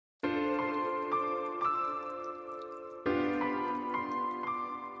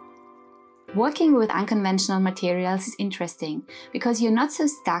Working with unconventional materials is interesting because you're not so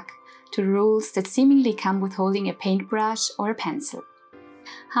stuck to rules that seemingly come with holding a paintbrush or a pencil.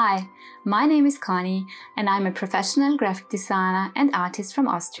 Hi, my name is Connie and I'm a professional graphic designer and artist from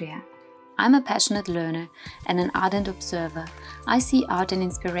Austria. I'm a passionate learner and an ardent observer. I see art and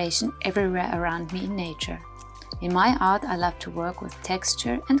inspiration everywhere around me in nature. In my art, I love to work with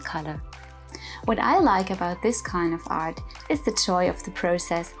texture and color. What I like about this kind of art is the joy of the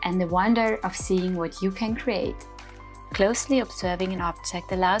process and the wonder of seeing what you can create. Closely observing an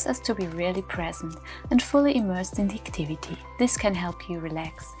object allows us to be really present and fully immersed in the activity. This can help you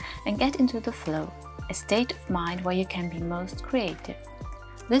relax and get into the flow, a state of mind where you can be most creative.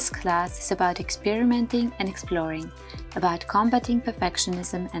 This class is about experimenting and exploring, about combating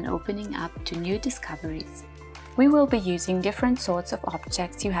perfectionism and opening up to new discoveries. We will be using different sorts of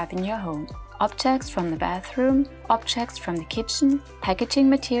objects you have in your home. Objects from the bathroom, objects from the kitchen, packaging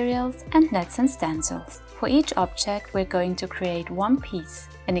materials, and nets and stencils. For each object, we're going to create one piece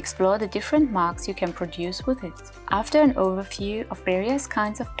and explore the different marks you can produce with it. After an overview of various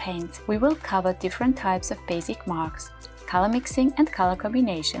kinds of paints, we will cover different types of basic marks, color mixing and color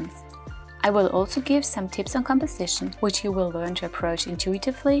combinations. I will also give some tips on composition, which you will learn to approach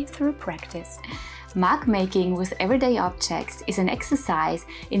intuitively through practice. Mark making with everyday objects is an exercise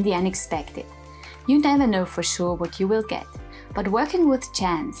in the unexpected. You never know for sure what you will get, but working with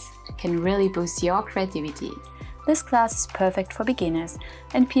chance can really boost your creativity. This class is perfect for beginners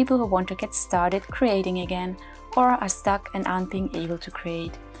and people who want to get started creating again or are stuck and aren't being able to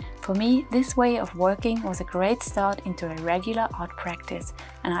create. For me, this way of working was a great start into a regular art practice,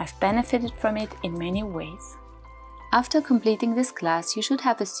 and I've benefited from it in many ways. After completing this class, you should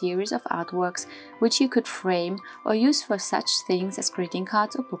have a series of artworks which you could frame or use for such things as greeting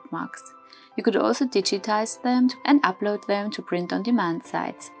cards or bookmarks. You could also digitize them and upload them to print-on-demand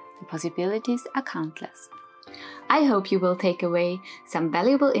sites. The possibilities are countless. I hope you will take away some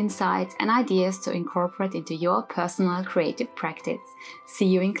valuable insights and ideas to incorporate into your personal creative practice. See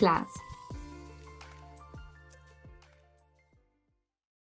you in class!